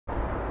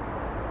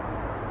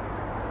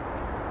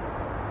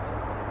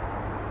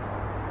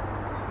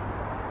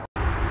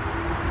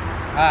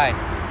Aye.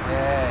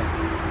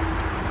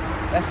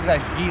 This is a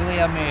gilet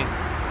I made.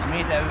 I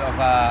made it out of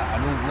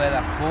an old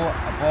leather coat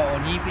I bought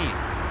on eBay.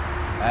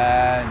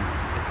 And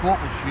the coat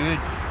was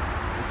huge.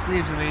 The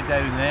sleeves are way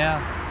down there.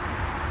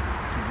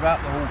 Could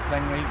wrap the whole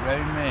thing right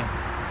round me.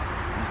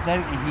 It was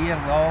down to here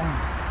long.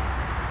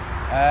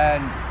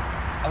 And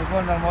I was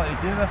wondering what to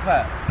do with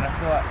it. And I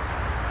thought,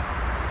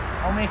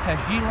 I'll make a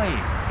gilet.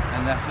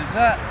 And this is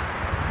it.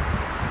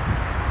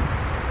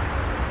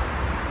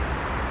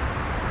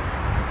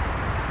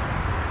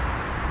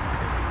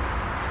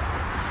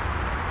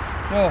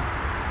 So,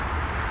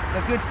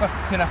 they're good for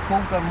kind of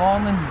colder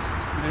mornings.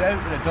 You're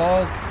out with the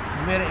dog,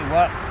 you wear it to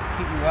work,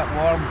 keep you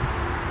warm.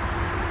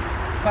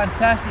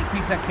 Fantastic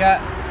piece of kit.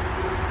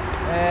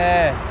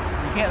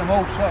 You get them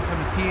all sorts of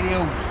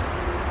materials.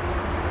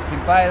 You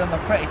can buy them,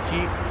 they're pretty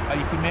cheap, or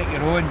you can make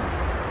your own.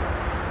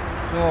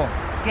 So,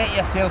 get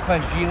yourself a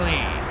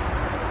gilet.